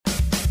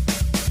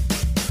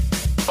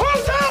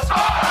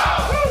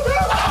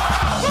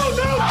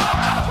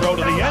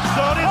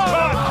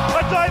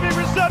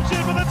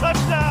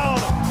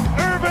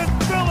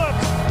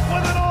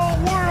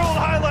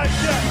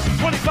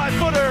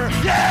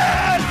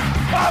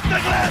the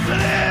glass and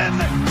in!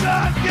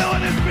 John Gillen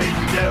is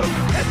beaten too!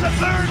 It's a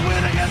third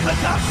win against the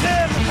top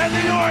 10, and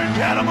the Orange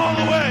had them all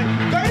the way!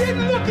 They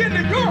didn't look into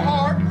your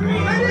heart! They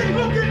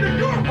didn't look into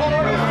your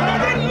heart!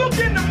 They didn't look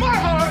into my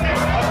heart!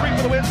 A three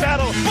for the win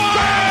battle.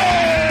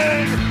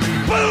 Bang!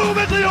 Boom!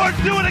 And the Orange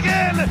do it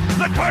again!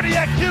 The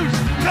cardiac juice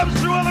comes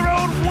through on the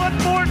road one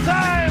more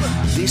time!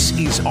 This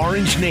is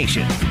Orange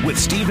Nation with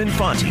Steve and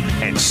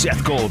and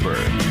Seth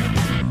Goldberg.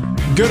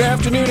 Good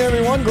afternoon,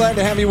 everyone. Glad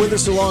to have you with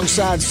us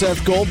alongside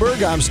Seth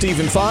Goldberg. I'm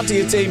Stephen Fonte.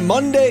 It's a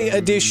Monday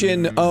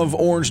edition of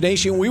Orange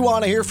Nation. We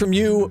want to hear from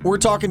you. We're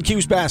talking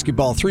Cuse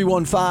basketball.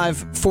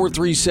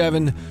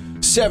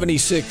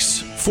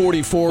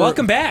 315-437-7644.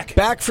 Welcome back.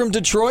 Back from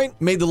Detroit.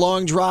 Made the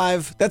long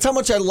drive. That's how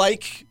much I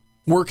like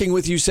working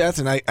with you, Seth,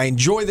 and I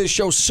enjoy this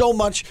show so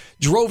much.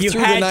 Drove through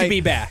the night to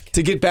be back.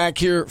 To get back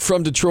here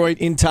from Detroit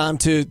in time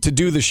to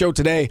do the show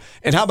today.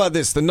 And how about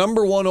this? The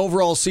number one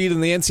overall seed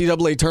in the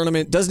NCAA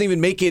tournament doesn't even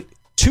make it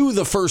to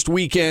the first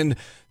weekend.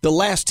 The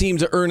last team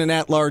to earn an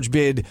at-large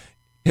bid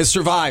has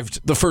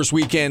survived the first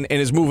weekend and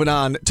is moving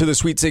on to the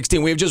Sweet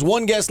 16. We have just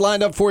one guest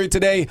lined up for you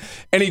today,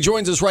 and he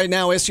joins us right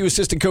now, SU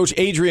assistant coach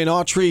Adrian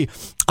Autry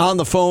on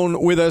the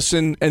phone with us,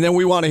 and then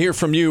we want to hear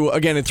from you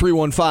again at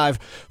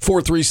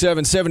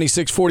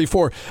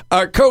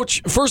 315-437-7644.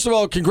 Coach, first of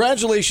all,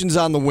 congratulations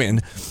on the win.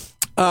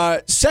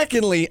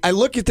 Secondly, I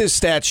look at this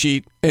stat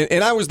sheet,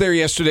 and I was there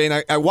yesterday,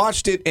 and I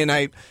watched it, and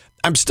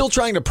I'm still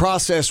trying to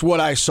process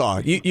what I saw.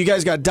 You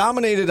guys got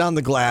dominated on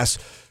the glass.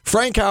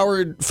 Frank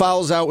Howard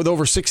fouls out with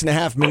over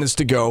 6.5 minutes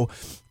to go.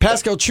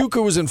 Pascal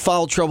Chuka was in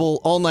foul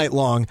trouble all night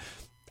long.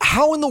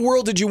 How in the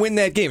world did you win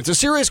that game? It's a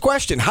serious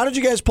question. How did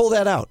you guys pull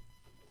that out?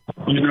 I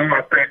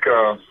think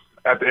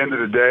at the end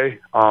of the day,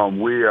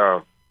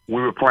 we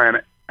were playing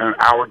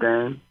our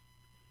game,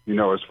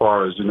 as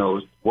far as,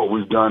 what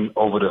we've done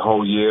over the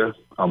whole year,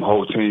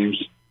 whole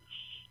teams,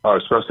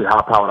 especially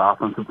high-powered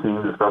offensive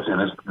teams, especially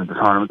in the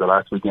tournament, the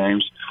last 2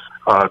 games,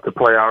 to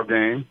play our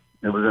game.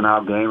 It was in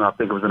our game. I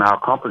think it was in our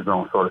comfort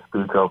zone, so to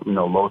speak, of,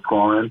 low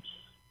scoring,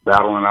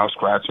 battling out,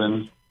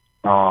 scratching.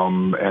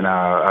 And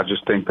I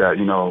just think that,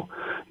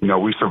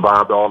 we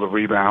survived all the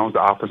rebounds,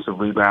 the offensive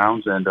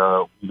rebounds, and,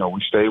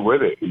 we stayed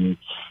with it. And,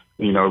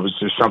 it was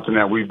just something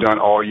that we've done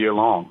all year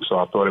long. So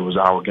I thought it was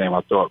our game.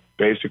 I thought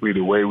basically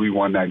the way we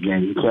won that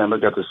game, you can't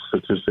look at the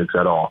statistics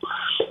at all.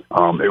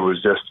 It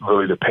was just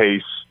really the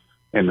pace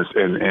and us,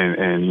 playing,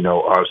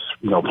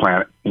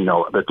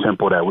 the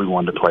tempo that we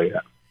wanted to play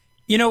at.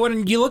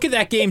 When you look at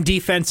that game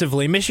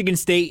defensively, Michigan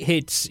State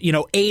hits,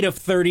 8 of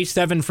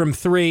 37 from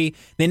 3.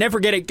 They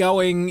never get it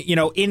going,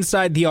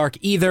 inside the arc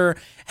either.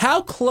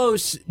 How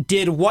close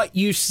did what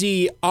you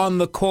see on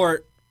the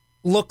court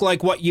look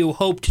like what you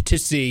hoped to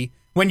see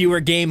when you were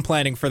game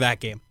planning for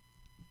that game?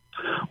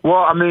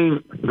 Well,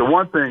 the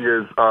one thing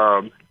is,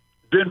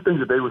 didn't think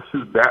that they would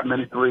shoot that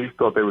many threes.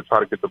 Thought they would try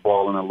to get the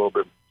ball in a little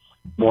bit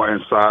more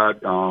inside.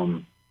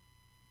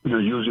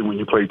 Usually when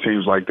you play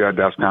teams like that,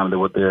 that's kind of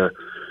what their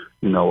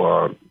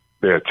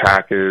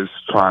attack is,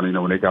 trying,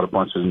 when they got a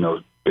bunch of,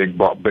 big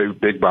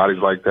bodies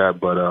like that.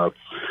 But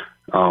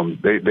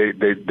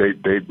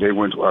they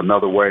went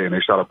another way, and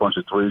they shot a bunch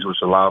of threes,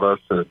 which allowed us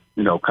to,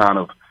 kind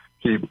of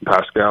keep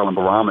Pascal and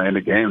Barama in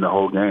the game the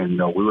whole game.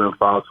 We were in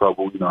foul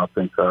trouble. I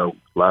think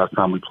last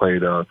time we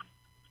played,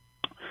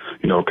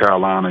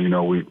 Carolina,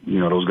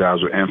 those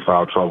guys were in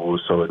foul trouble,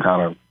 so it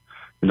kind of,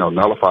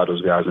 nullify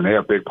those guys, and they're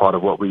a big part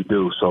of what we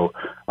do. So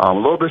I'm a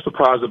little bit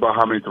surprised about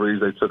how many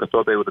threes they took. I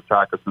thought they would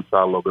attack us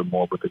inside a little bit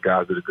more, but the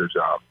guys did a good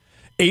job.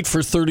 8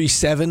 for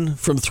 37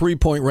 from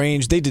three-point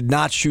range. They did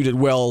not shoot it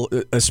well,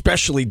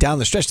 especially down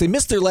the stretch. They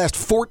missed their last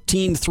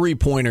 14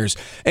 three-pointers.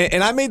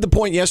 And I made the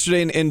point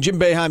yesterday, and Jim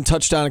Boeheim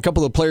touched on, a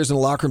couple of players in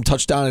the locker room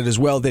touched on it as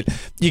well, that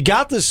you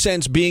got the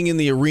sense being in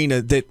the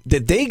arena that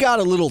they got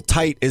a little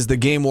tight as the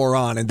game wore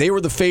on, and they were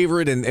the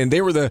favorite, and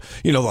they were the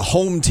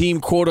home team,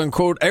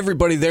 quote-unquote,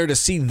 everybody there to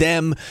see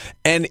them.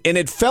 And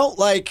it felt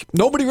like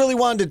nobody really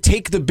wanted to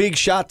take the big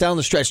shot down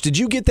the stretch. Did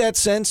you get that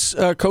sense,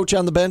 Coach,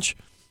 on the bench?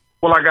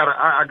 Well,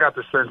 I got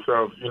the sense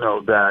of,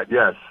 that,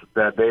 yes,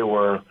 that they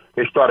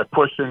started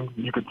pushing.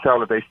 You could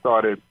tell that they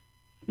started,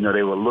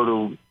 they were a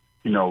little,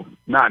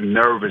 not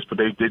nervous, but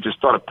they just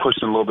started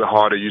pushing a little bit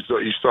harder. You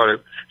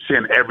started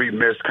seeing every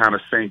miss kind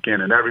of sink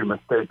in and every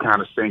mistake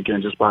kind of sink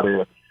in just by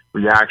their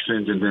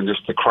reactions, and then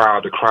just the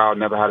crowd. The crowd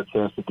never had a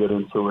chance to get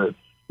into it.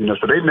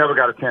 So they never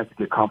got a chance to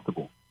get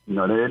comfortable.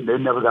 They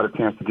never got a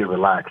chance to get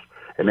relaxed.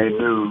 And they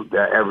knew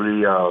that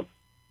every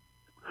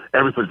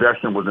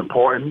possession was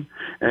important.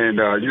 And,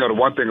 the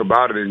one thing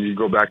about it, and you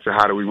go back to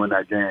how do we win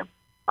that game,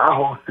 our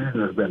whole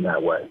season has been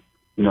that way.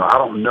 I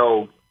don't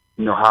know,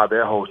 how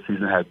their whole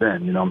season had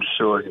been. I'm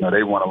sure,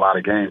 they won a lot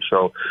of games.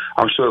 So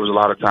I'm sure there was a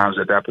lot of times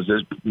at that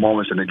position,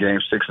 moments in the game,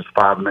 6 or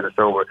 5 minutes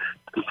over,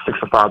 6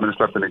 or 5 minutes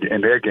left in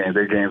their games.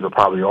 Their games are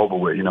probably over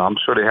with. I'm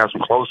sure they have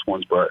some close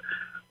ones, but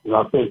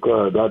I think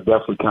that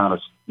definitely kind of,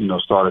 you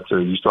started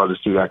to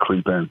see that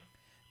creep in.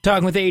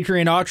 Talking with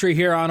Adrian Autry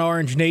here on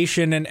Orange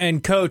Nation.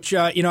 And Coach,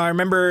 I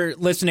remember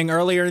listening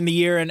earlier in the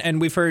year, and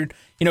we've heard,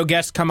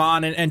 guests come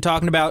on and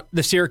talking about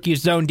the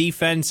Syracuse zone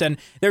defense. And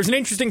there's an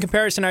interesting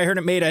comparison I heard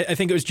it made. I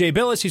think it was Jay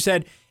Billis who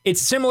said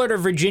it's similar to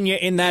Virginia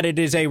in that it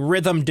is a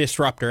rhythm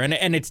disruptor,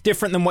 and it's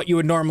different than what you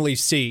would normally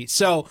see.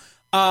 So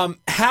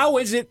how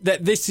is it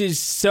that this is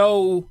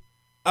so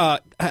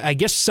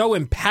so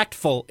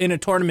impactful in a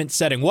tournament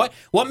setting? What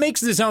makes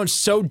the zone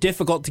so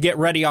difficult to get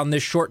ready on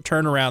this short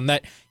turnaround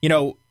that,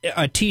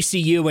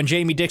 TCU and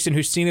Jamie Dixon,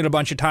 who's seen it a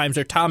bunch of times,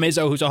 or Tom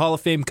Izzo, who's a Hall of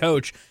Fame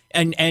coach,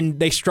 and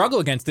they struggle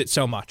against it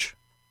so much?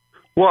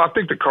 Well, I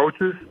think the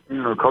coaches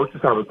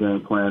have a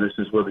game plan. It's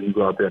just whether you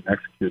go out there and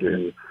execute it.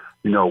 And,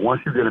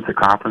 once you get into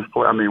conference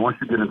play, once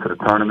you get into the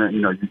tournament,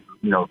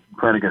 you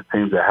playing against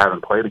teams that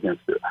haven't played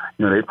against it.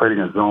 They played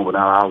against zone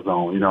without our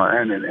zone,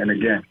 and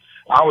again,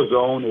 our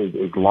zone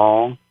is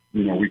long.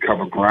 We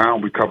cover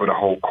ground. We cover the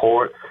whole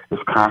court.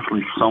 There's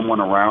constantly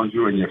someone around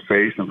you, in your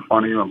face, in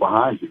front of you, and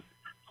behind you.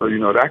 So,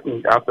 that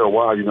can, after a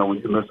while, when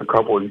you miss a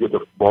couple, you get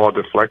the ball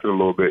deflected a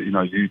little bit. You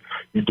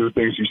do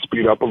things, you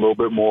speed up a little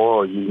bit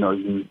more, or,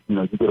 you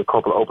get a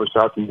couple of open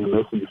shots and you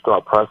miss and you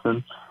start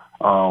pressing.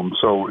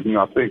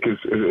 I think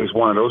it's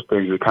one of those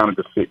things that kind of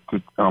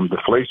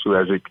deflates you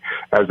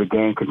as the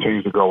game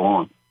continues to go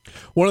on.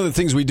 One of the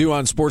things we do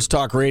on Sports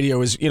Talk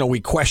Radio is, we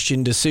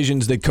question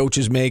decisions that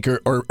coaches make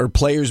or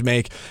players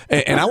make.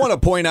 And I want to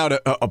point out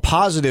a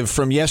positive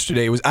from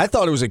yesterday. I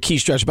thought it was a key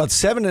stretch. About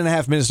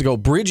 7.5 minutes ago,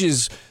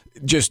 Bridges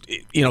just,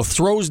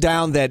 throws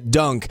down that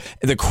dunk.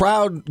 The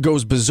crowd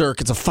goes berserk.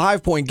 It's a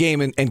 5-point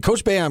game, and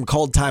Coach Boeheim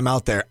called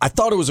timeout there. I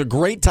thought it was a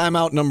great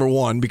timeout, number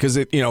one, because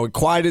it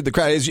quieted the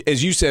crowd.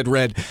 As you said,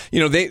 Red,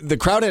 the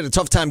crowd had a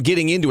tough time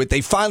getting into it.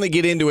 They finally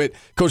get into it.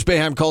 Coach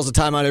Boeheim calls the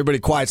timeout. Everybody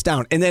quiets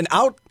down. And then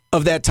out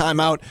of that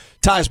timeout,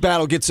 Tyus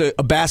Battle gets a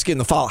basket in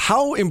the foul.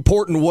 How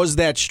important was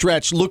that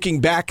stretch looking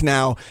back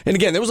now? And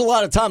again, there was a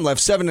lot of time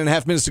left,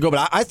 7.5 minutes to go,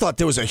 but I thought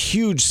there was a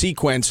huge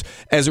sequence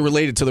as it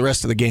related to the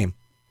rest of the game.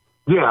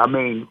 Yeah,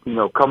 coming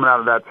out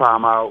of that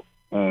timeout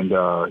and,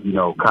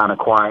 kind of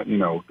quiet,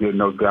 getting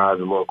those guys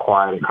a little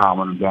quiet and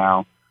calming them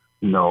down,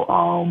 and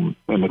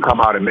to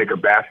come out and make a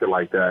basket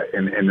like that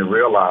and to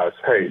realize,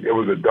 hey, it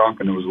was a dunk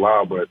and it was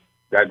loud, but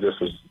that just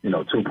was,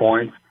 2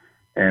 points.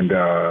 And,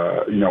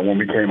 when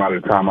we came out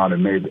of the timeout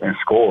and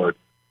scored,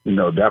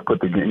 that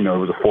put the game, it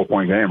was a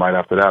 4-point game right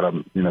after that.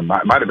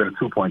 Might have been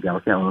a 2-point game.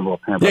 I can't remember.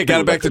 Yeah, got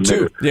it back to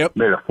 2. Yep.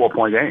 Made a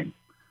 4-point game.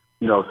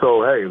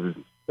 So, hey,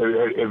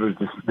 it was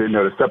just,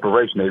 the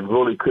separation. They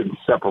really couldn't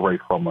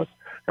separate from us.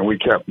 And we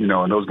kept,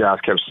 and those guys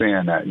kept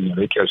saying that.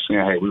 They kept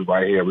saying, hey, we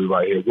right here,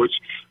 which,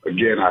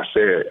 again, I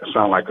said, it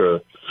sounded like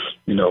a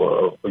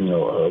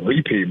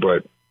repeat,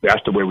 but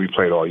that's the way we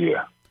played all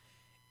year.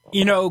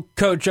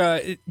 Coach,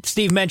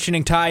 Steve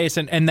mentioning Tyus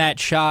and that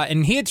shot,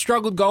 and he had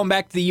struggled going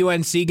back to the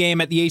UNC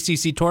game at the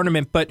ACC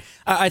tournament, but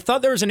I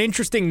thought there was an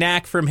interesting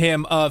knack from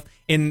him of,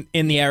 in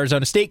the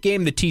Arizona State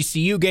game, the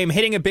TCU game,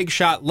 hitting a big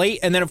shot late,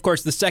 and then, of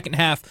course, the second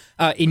half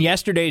in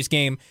yesterday's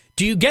game.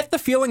 Do you get the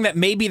feeling that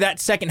maybe that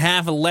second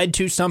half led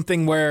to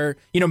something where,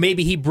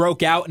 maybe he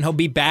broke out and he'll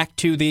be back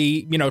to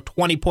the,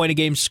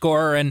 20-point-a-game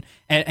scorer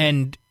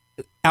and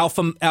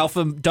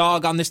alpha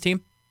dog on this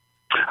team?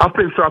 I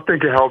think so. I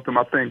think it helped him.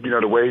 I think,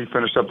 the way he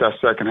finished up that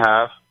second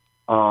half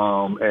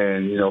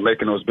and,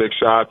 making those big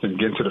shots and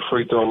getting to the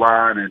free throw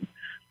line and,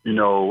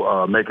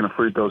 making the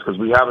free throws, because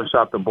we haven't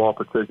shot the ball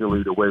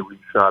particularly the way we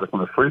shot it from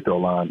the free throw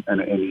line in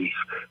these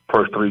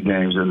first 3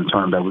 games in the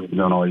tournament that we've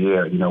done all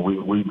year.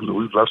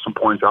 We've left some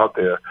points out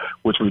there,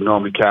 which we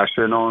normally cash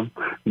in on.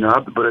 But,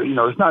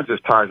 it's not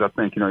just Tyus. I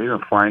think, even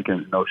Frank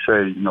and,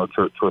 Shea,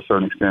 to a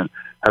certain extent,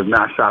 has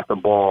not shot the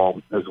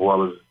ball as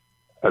well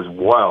as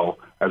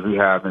we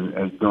have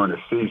during the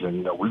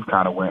season. We've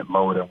kind of went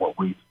lower than what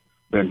we've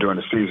been during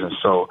the season.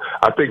 So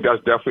I think that's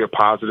definitely a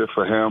positive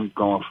for him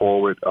going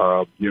forward,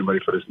 getting ready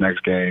for this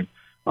next game.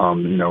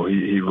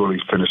 He really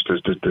finished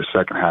the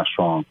second half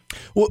strong.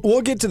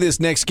 We'll get to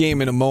this next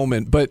game in a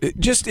moment, but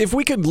just if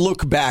we could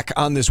look back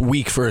on this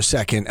week for a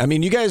second.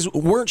 You guys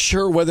weren't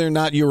sure whether or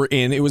not you were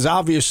in. It was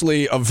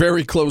obviously a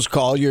very close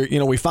call.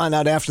 We find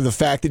out after the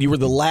fact that you were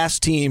the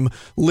last team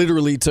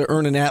literally to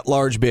earn an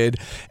at-large bid.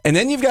 And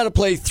then you've got to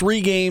play 3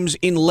 games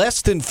in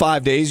less than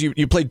 5 days.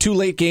 You played 2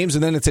 late games,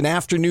 and then it's an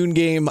afternoon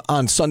game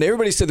on Sunday.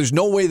 Everybody said there's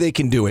no way they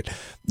can do it.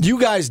 You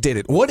guys did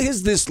it. What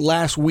has this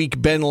last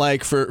week been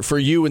like for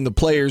you and the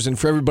players and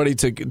for everybody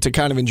to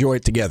kind of enjoy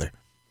it together?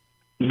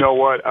 You know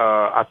what?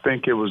 I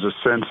think it was a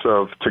sense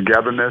of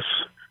togetherness,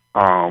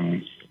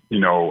 and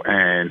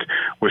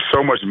with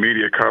so much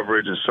media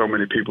coverage and so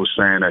many people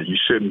saying that you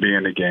shouldn't be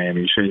in the game,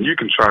 you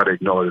can try to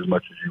ignore it as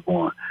much as you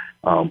want,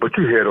 but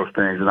you hear those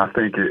things, and I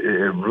think it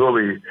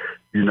really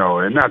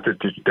and not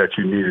that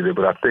you needed it,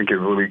 but I think it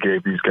really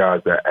gave these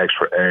guys that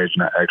extra edge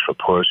and that extra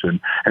push. And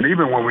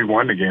even when we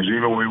won the games,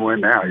 even when we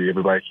win now,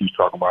 everybody keeps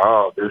talking about,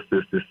 oh, this,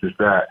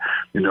 that.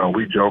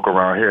 We joke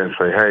around here and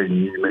say, hey,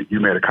 you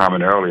made a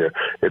comment earlier.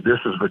 If this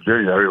is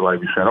Virginia, everybody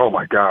be saying, oh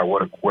my God,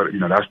 what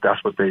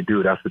that's what they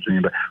do. That's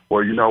Virginia. But,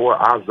 well, you know what?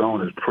 Our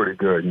zone is pretty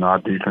good. Our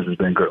defense has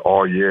been good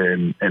all year.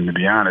 And to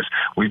be honest,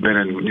 we've been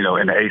in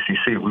the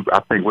ACC. I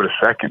think we're the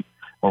second.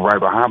 We're right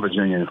behind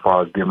Virginia as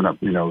far as giving up,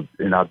 in our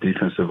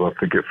defensive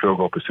field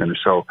goal percentage.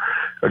 So,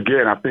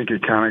 again, I think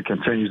it kind of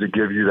continues to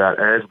give you that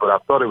edge, but I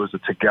thought it was a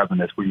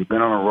togetherness. Where you've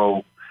been on a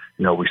road,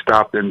 we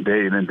stopped in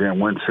Dayton and then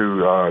went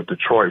to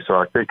Detroit. So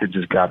I think it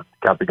just got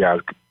the guys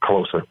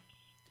closer.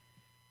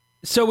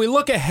 So we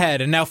look ahead,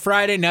 and now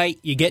Friday night,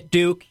 you get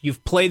Duke.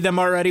 You've played them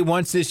already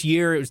once this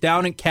year. It was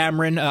down in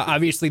Cameron.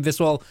 Obviously, this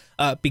will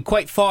be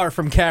quite far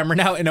from Cameron,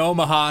 out in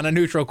Omaha on a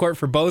neutral court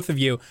for both of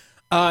you.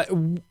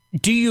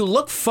 Do you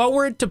look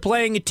forward to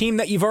playing a team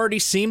that you've already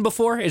seen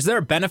before? Is there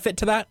a benefit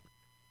to that?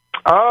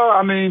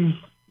 I mean,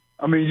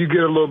 you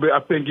get a little bit. I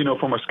think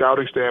from a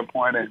scouting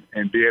standpoint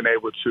and being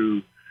able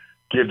to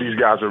give these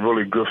guys a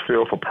really good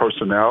feel for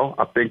personnel,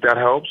 I think that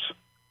helps.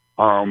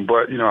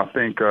 But I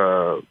think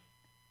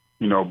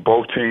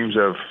both teams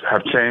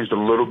have changed a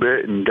little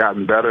bit and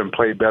gotten better and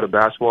played better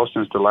basketball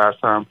since the last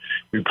time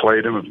we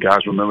played them. If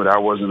guys remember,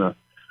 that wasn't a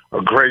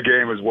great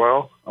game as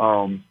well.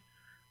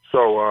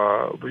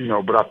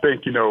 But I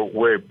think,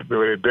 where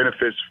it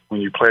benefits when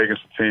you play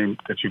against a team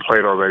that you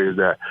played already is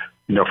that,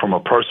 from a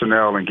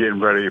personnel and getting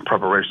ready and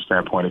preparation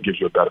standpoint, it gives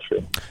you a better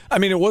feel. I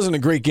mean, it wasn't a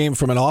great game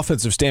from an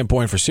offensive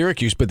standpoint for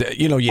Syracuse, but,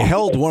 you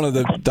held one of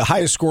the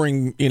highest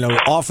scoring,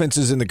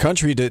 offenses in the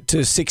country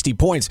to 60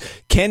 points.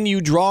 Can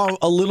you draw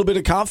a little bit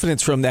of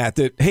confidence from that,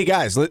 hey,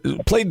 guys,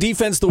 play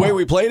defense the way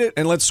we played it,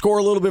 and let's score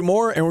a little bit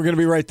more, and we're going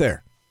to be right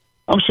there?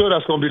 I'm sure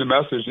that's going to be the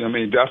message. I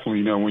mean,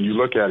 definitely, when you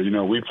look at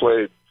it, we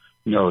played –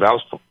 that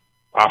was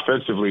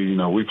offensively,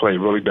 we played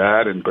really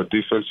bad, but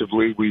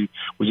defensively, we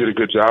did a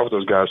good job with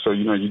those guys. So,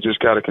 you just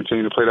got to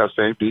continue to play that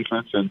same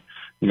defense and,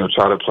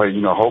 try to play,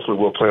 hopefully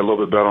we'll play a little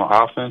bit better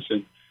on offense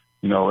and,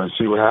 and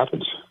see what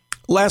happens.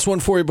 Last one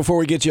for you before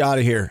we get you out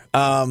of here.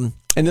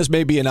 And this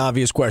may be an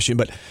obvious question,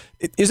 but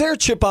is there a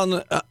chip on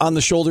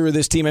the shoulder of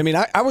this team? I mean,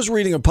 I was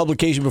reading a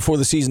publication before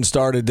the season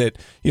started that,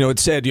 it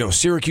said,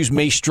 Syracuse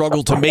may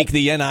struggle to make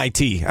the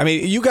NIT. I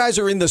mean, you guys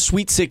are in the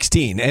Sweet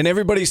 16, and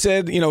everybody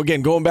said,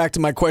 again, going back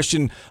to my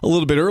question a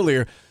little bit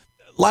earlier,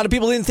 a lot of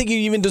people didn't think you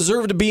even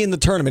deserved to be in the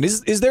tournament.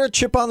 Is there a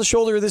chip on the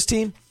shoulder of this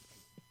team?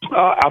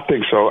 I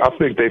think so. I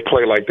think they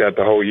play like that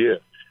the whole year.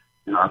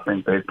 I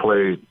think they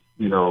played,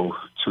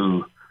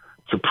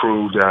 to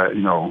prove that,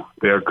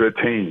 they're a good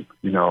team.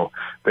 They know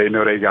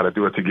they got to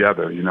do it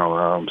together,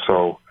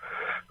 So,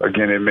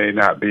 again, it may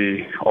not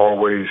be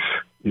always,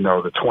 the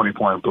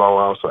 20-point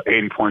blowouts or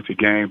 80 points a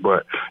game,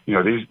 but,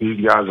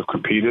 these guys have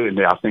competed, and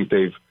I think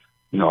they've,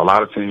 a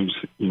lot of teams,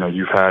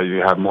 you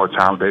have more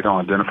time. They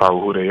don't identify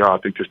with who they are. I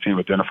think this team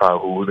identified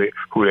who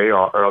they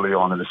are early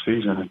on in the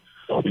season, and,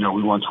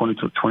 we won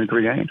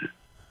 23 games.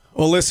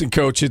 Well, listen,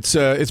 Coach, it's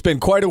been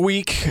quite a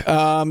week.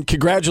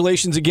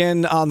 Congratulations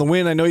again on the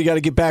win. I know you got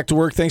to get back to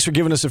work. Thanks for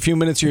giving us a few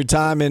minutes of your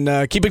time,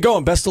 and keep it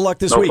going. Best of luck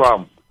this week. No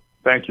problem.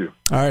 Thank you.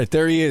 All right,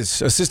 there he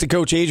is, assistant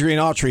coach Adrian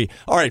Autry.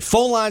 All right,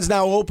 phone lines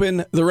now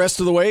open the rest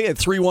of the way at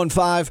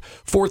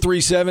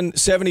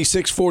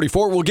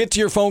 315-437-7644. We'll get to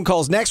your phone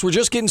calls next. We're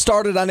just getting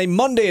started on a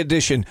Monday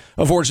edition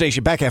of Orange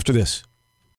Nation. Back after this.